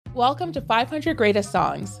Welcome to 500 Greatest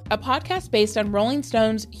Songs, a podcast based on Rolling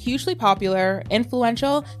Stone's hugely popular,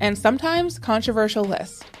 influential, and sometimes controversial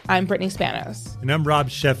list. I'm Brittany Spanos. And I'm Rob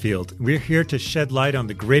Sheffield. We're here to shed light on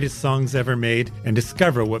the greatest songs ever made and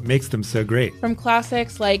discover what makes them so great. From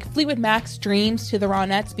classics like Fleetwood Mac's Dreams to the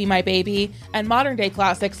Ronettes' Be My Baby, and modern-day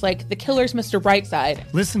classics like The Killers' Mr.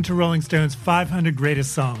 Brightside. Listen to Rolling Stone's 500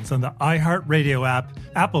 Greatest Songs on the iHeartRadio app,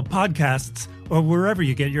 Apple Podcasts, or wherever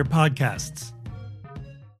you get your podcasts.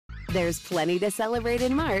 There's plenty to celebrate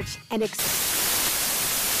in March and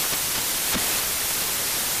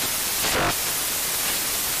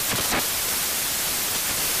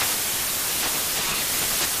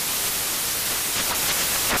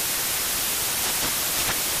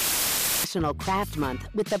National Craft Month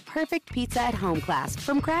with the perfect pizza at home class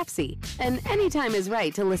from Craftsy. And anytime is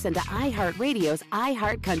right to listen to iHeartRadio's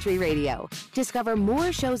iHeart Country Radio. Discover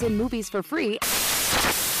more shows and movies for free.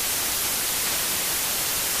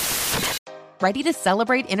 Ready to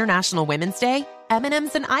celebrate International Women's Day?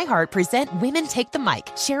 M&M's and iHeart present Women Take the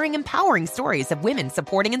Mic, sharing empowering stories of women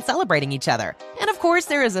supporting and celebrating each other. And of course,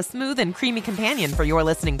 there is a smooth and creamy companion for your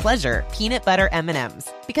listening pleasure, peanut butter M&M's.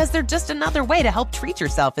 Because they're just another way to help treat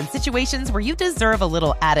yourself in situations where you deserve a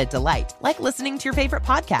little added delight, like listening to your favorite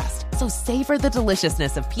podcast. So savor the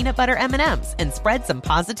deliciousness of peanut butter M&M's and spread some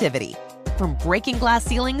positivity. From breaking glass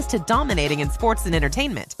ceilings to dominating in sports and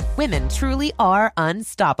entertainment, women truly are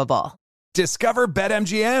unstoppable. Discover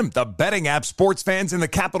BetMGM, the betting app sports fans in the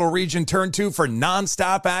capital region turn to for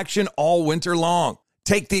nonstop action all winter long.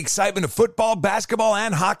 Take the excitement of football, basketball,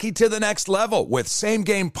 and hockey to the next level with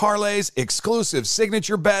same-game parlays, exclusive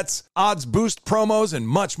signature bets, odds boost promos, and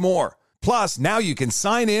much more. Plus, now you can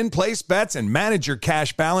sign in, place bets, and manage your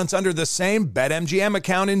cash balance under the same BetMGM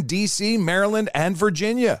account in D.C., Maryland, and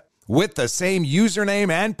Virginia. With the same username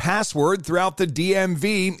and password throughout the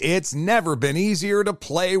DMV, it's never been easier to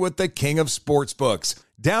play with the king of sportsbooks.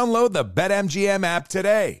 Download the BetMGM app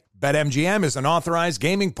today. BetMGM is an authorized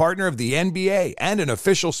gaming partner of the NBA and an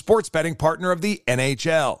official sports betting partner of the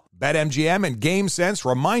NHL. BetMGM and GameSense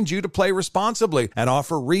remind you to play responsibly and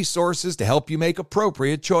offer resources to help you make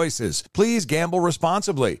appropriate choices. Please gamble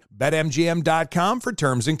responsibly. BetMGM.com for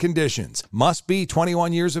terms and conditions. Must be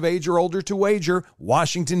 21 years of age or older to wager.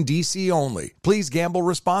 Washington, D.C. only. Please gamble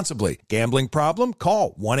responsibly. Gambling problem?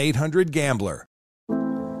 Call 1-800-GAMBLER.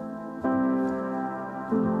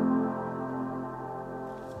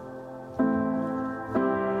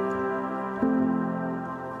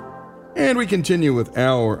 And we continue with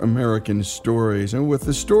our American stories, and with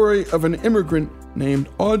the story of an immigrant named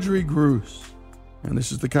Audrey Gruss. And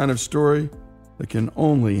this is the kind of story that can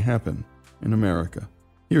only happen in America.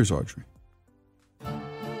 Here's Audrey.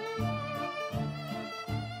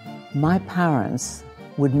 My parents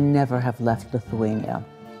would never have left Lithuania.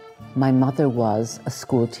 My mother was a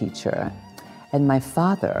school teacher, and my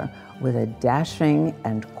father was a dashing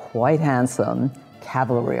and quite handsome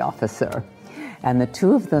cavalry officer. And the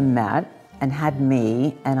two of them met and had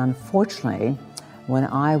me, and unfortunately, when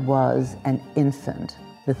I was an infant,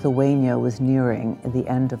 Lithuania was nearing the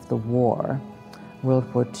end of the war,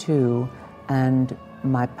 World War II, and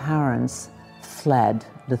my parents fled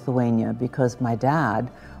Lithuania because my dad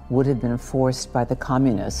would have been forced by the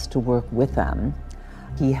communists to work with them.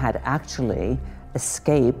 He had actually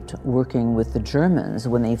escaped working with the Germans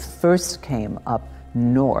when they first came up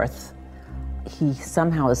north. He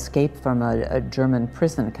somehow escaped from a German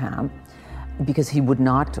prison camp because he would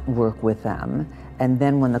not work with them. And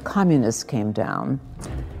then when the communists came down,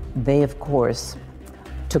 they, of course,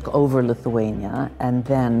 took over Lithuania, and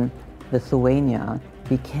then Lithuania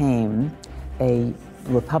became a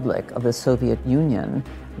republic of the Soviet Union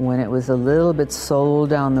when it was a little bit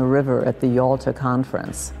sold down the river at the Yalta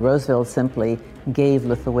Conference. Roosevelt simply gave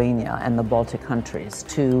Lithuania and the Baltic countries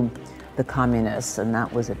to the communists, and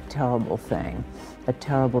that was a terrible thing, a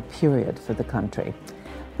terrible period for the country.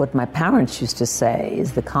 What my parents used to say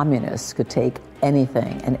is the communists could take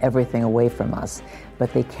anything and everything away from us,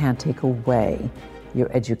 but they can't take away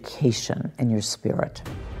your education and your spirit.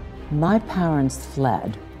 My parents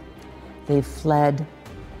fled. They fled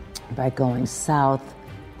by going south.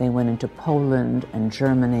 They went into Poland and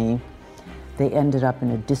Germany. They ended up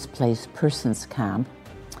in a displaced persons camp,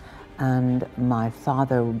 and my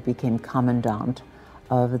father became commandant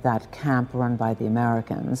of that camp run by the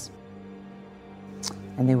Americans.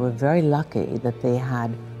 And they were very lucky that they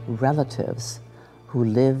had relatives who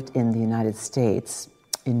lived in the United States,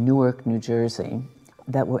 in Newark, New Jersey,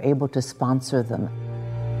 that were able to sponsor them.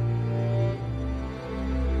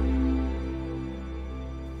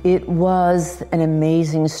 It was an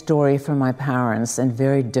amazing story for my parents and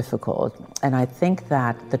very difficult. And I think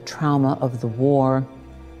that the trauma of the war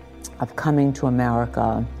of coming to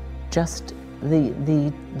America, just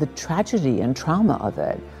the tragedy and trauma of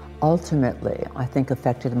it, ultimately, I think,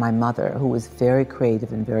 affected my mother, who was very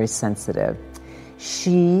creative and very sensitive.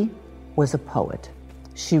 She was a poet.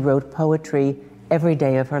 She wrote poetry every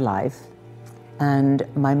day of her life. And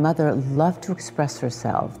my mother loved to express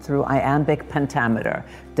herself through iambic pentameter.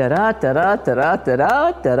 Da-da, da-da, da-da,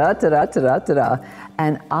 da-da, da-da, da-da, da-da, da-da.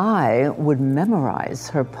 And I would memorize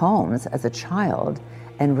her poems as a child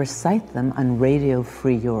and recite them on Radio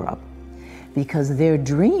Free Europe, because their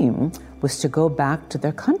dream was to go back to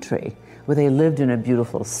their country, where they lived in a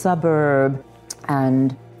beautiful suburb.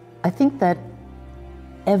 And I think that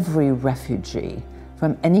every refugee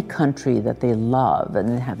from any country that they love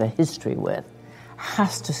and have a history with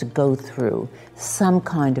has to go through some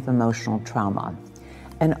kind of emotional trauma.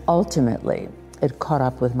 And ultimately, it caught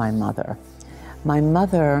up with my mother. My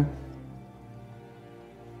mother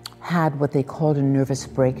had what they called a nervous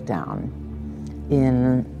breakdown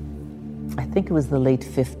in, I think it was the late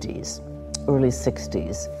 50s, early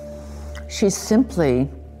 60s. She simply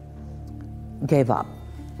gave up.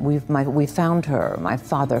 We found her, my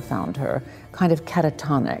father found her, kind of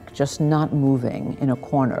catatonic, just not moving in a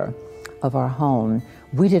corner of our home.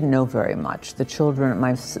 We didn't know very much. The children,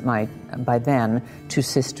 my by then, 2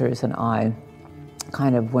 sisters and I,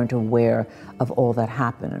 kind of weren't aware of all that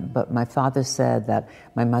happened. But my father said that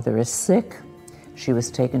my mother is sick. She was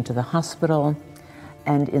taken to the hospital.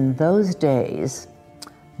 And in those days,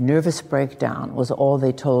 nervous breakdown was all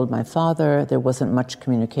they told my father. There wasn't much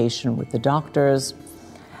communication with the doctors.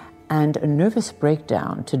 And a nervous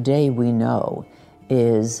breakdown, today we know,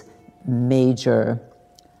 is major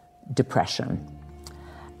depression.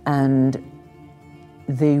 And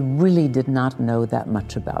they really did not know that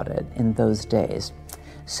much about it in those days.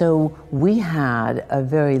 So we had a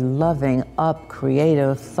very loving,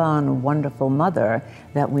 creative, fun, wonderful mother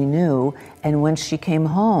that we knew. And when she came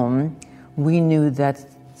home, we knew that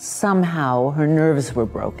somehow her nerves were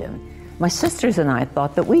broken. My sisters and I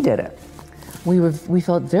thought that we did it. We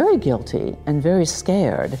felt very guilty and very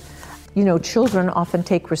scared. You know, children often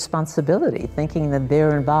take responsibility, thinking that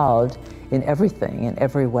they're involved in everything, in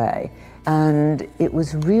every way. And it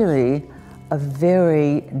was really a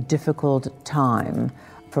very difficult time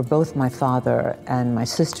for both my father and my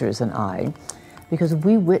sisters and I, because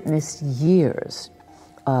we witnessed years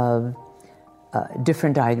of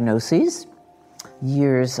different diagnoses,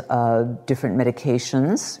 years of different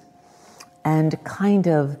medications, and kind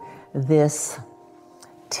of this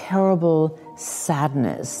terrible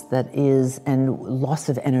sadness that is, and loss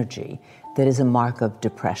of energy that is a mark of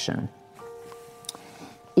depression.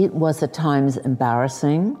 It was at times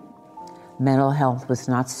embarrassing. Mental health was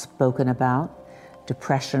not spoken about.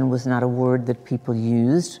 Depression was not a word that people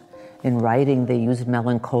used. In writing, they used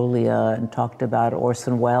melancholia and talked about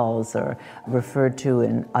Orson Welles or referred to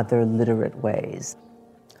in other literate ways.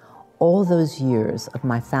 All those years of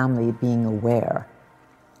my family being aware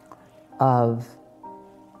of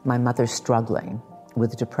my mother struggling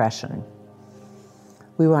with depression,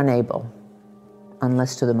 we were unable,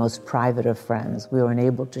 unless to the most private of friends, we were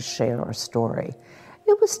unable to share our story.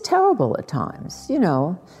 It was terrible at times, you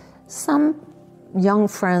know. Some young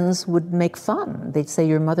friends would make fun. They'd say,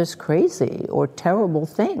 your mother's crazy, or terrible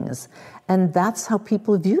things. And that's how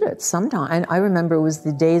people viewed it sometimes. And I remember it was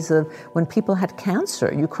the days of when people had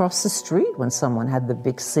cancer. You crossed the street when someone had the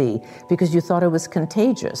big C because you thought it was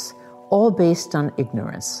contagious, all based on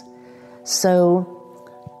ignorance. So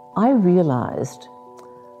I realized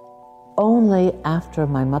only after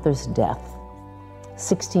my mother's death,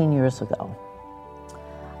 16 years ago,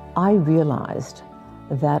 I realized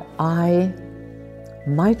that I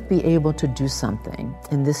might be able to do something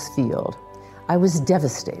in this field. I was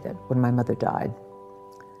devastated when my mother died.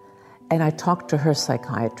 And I talked to her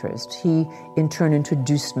psychiatrist. He, in turn,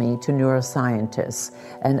 introduced me to neuroscientists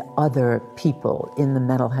and other people in the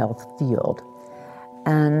mental health field.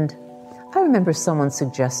 And I remember someone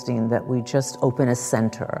suggesting that we just open a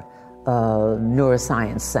center, a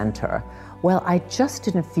neuroscience center. Well, I just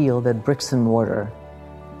didn't feel that bricks and mortar,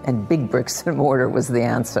 and big bricks and mortar, was the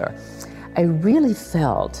answer. I really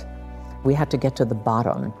felt we had to get to the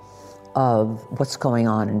bottom of what's going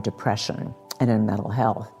on in depression and in mental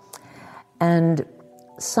health. And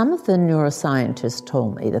some of the neuroscientists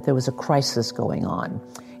told me that there was a crisis going on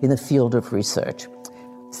in the field of research.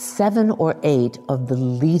 7 or 8 of the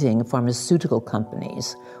leading pharmaceutical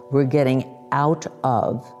companies were getting out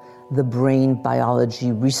of the brain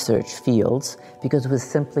biology research fields because it was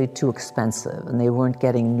simply too expensive and they weren't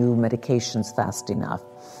getting new medications fast enough.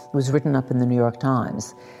 It was written up in the New York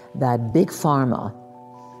Times that big pharma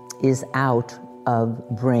is out of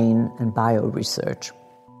brain and bio research.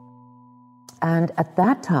 And at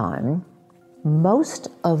that time, most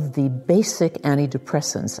of the basic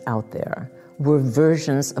antidepressants out there were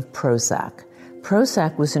versions of Prozac.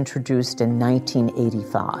 Prozac was introduced in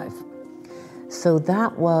 1985. So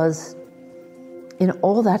that was, in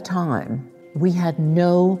all that time, we had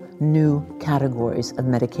no new categories of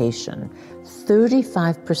medication.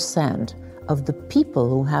 35% of the people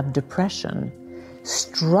who have depression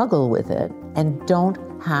struggle with it and don't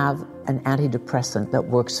have an antidepressant that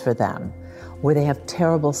works for them, or they have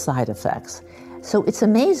terrible side effects. So it's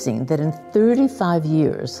amazing that in 35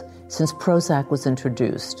 years since Prozac was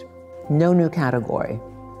introduced, no new category,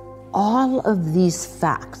 all of these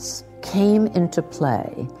facts came into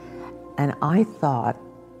play, and I thought,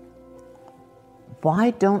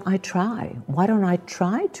 why don't I try? Why don't I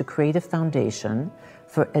try to create a foundation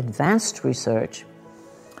for advanced research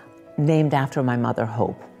named after my mother,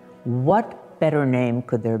 Hope? What better name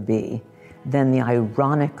could there be than the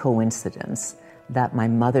ironic coincidence that my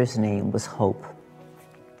mother's name was Hope?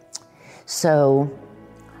 So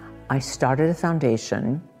I started a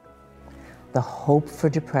foundation, the Hope for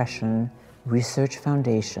Depression Research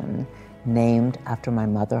Foundation, named after my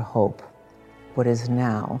mother, Hope, what is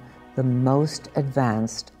now the most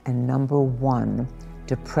advanced and #1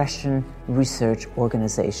 depression research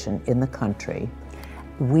organization in the country.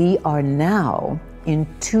 We are now in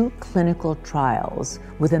 2 clinical trials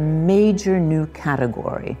with a major new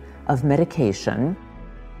category of medication.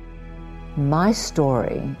 My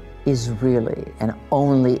story is really and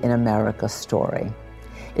only in America story.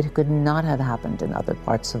 It could not have happened in other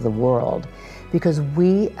parts of the world because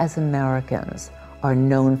we as Americans are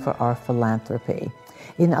known for our philanthropy.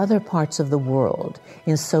 In other parts of the world,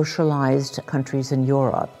 in socialized countries in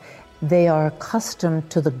Europe, they are accustomed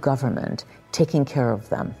to the government taking care of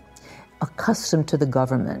them, accustomed to the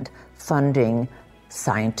government funding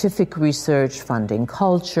scientific research, funding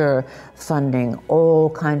culture, funding all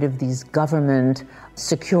kind of these government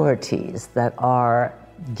securities that are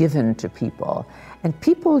given to people. And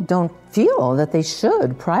people don't feel that they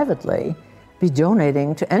should privately be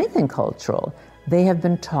donating to anything cultural. They have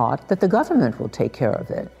been taught that the government will take care of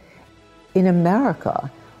it. In America,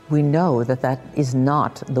 we know that that is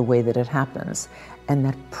not the way that it happens, and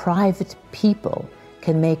that private people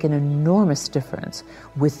can make an enormous difference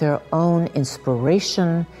with their own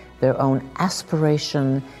inspiration, their own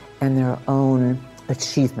aspiration, and their own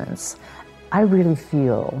achievements. I really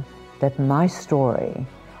feel that my story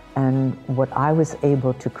and what I was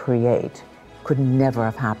able to create could never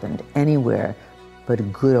have happened anywhere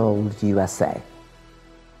but good old USA.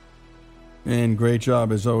 And great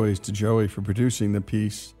job, as always, to Joey for producing the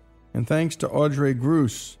piece. And thanks to Audrey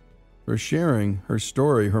Gruss for sharing her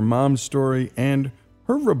story, her mom's story, and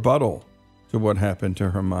her rebuttal to what happened to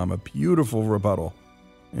her mom. A beautiful rebuttal.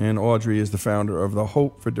 And Audrey is the founder of the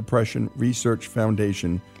Hope for Depression Research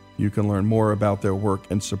Foundation. You can learn more about their work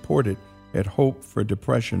and support it at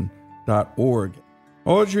hopefordepression.org.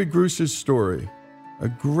 Audrey Gruss's story, a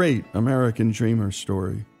great American dreamer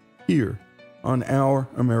story, here on Our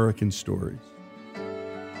American Stories.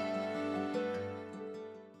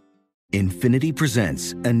 Infiniti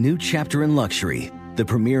presents a new chapter in luxury, the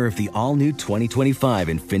premiere of the all-new 2025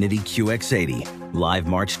 Infiniti QX80, live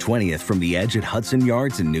March 20th from the Edge at Hudson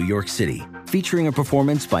Yards in New York City, featuring a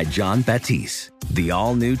performance by John Batiste. The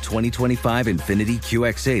all-new 2025 Infiniti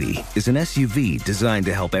QX80 is an SUV designed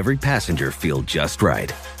to help every passenger feel just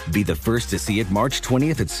right. Be the first to see it March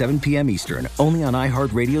 20th at 7 p.m. Eastern, only on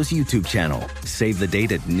iHeartRadio's YouTube channel. Save the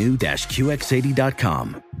date at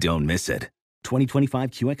new-QX80.com. Don't miss it.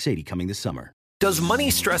 2025 QX80 coming this summer. Does money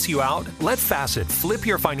stress you out? Let Facet flip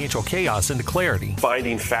your financial chaos into clarity.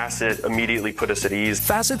 Finding Facet immediately put us at ease.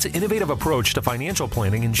 Facet's innovative approach to financial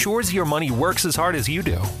planning ensures your money works as hard as you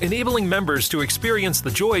do, enabling members to experience the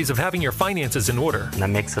joys of having your finances in order. And that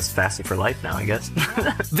makes us Facet for life now, I guess.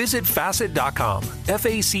 Visit Facet.com,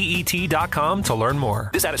 FACET.com to learn more.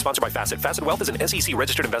 This ad is sponsored by Facet. Facet Wealth is an SEC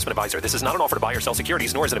registered investment advisor. This is not an offer to buy or sell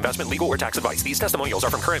securities, nor is it investment, legal, or tax advice. These testimonials are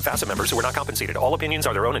from current Facet members who are not compensated. All opinions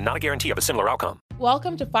are their own and not a guarantee of a similar outcome.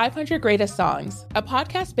 Welcome to 500 Greatest Songs, a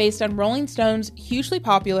podcast based on Rolling Stone's hugely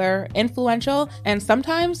popular, influential, and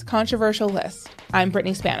sometimes controversial list. I'm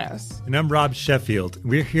Brittany Spanos. And I'm Rob Sheffield.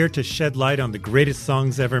 We're here to shed light on the greatest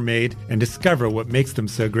songs ever made and discover what makes them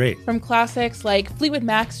so great. From classics like Fleetwood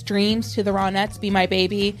Mac's Dreams to the Ronettes' Be My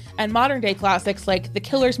Baby, and modern-day classics like The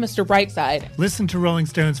Killer's Mr. Brightside. Listen to Rolling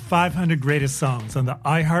Stone's 500 Greatest Songs on the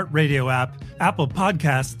iHeartRadio app, Apple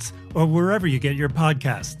Podcasts, or wherever you get your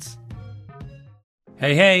podcasts.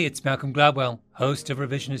 Hey, it's Malcolm Gladwell, host of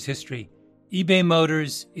Revisionist History. eBay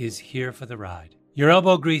Motors is here for the ride. Your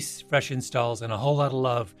elbow grease, fresh installs, and a whole lot of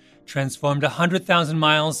love transformed 100,000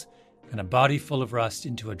 miles and a body full of rust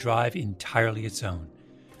into a drive entirely its own.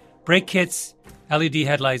 Brake kits, LED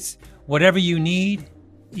headlights, whatever you need,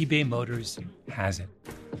 eBay Motors has it.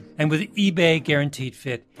 And with eBay Guaranteed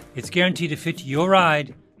Fit, it's guaranteed to fit your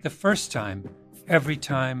ride the first time, every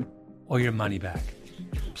time, or your money back.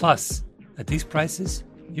 Plus, at these prices,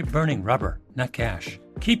 you're burning rubber, not cash.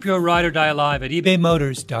 Keep your ride or die alive at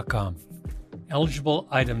ebaymotors.com. Eligible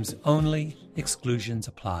items only. Exclusions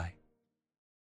apply.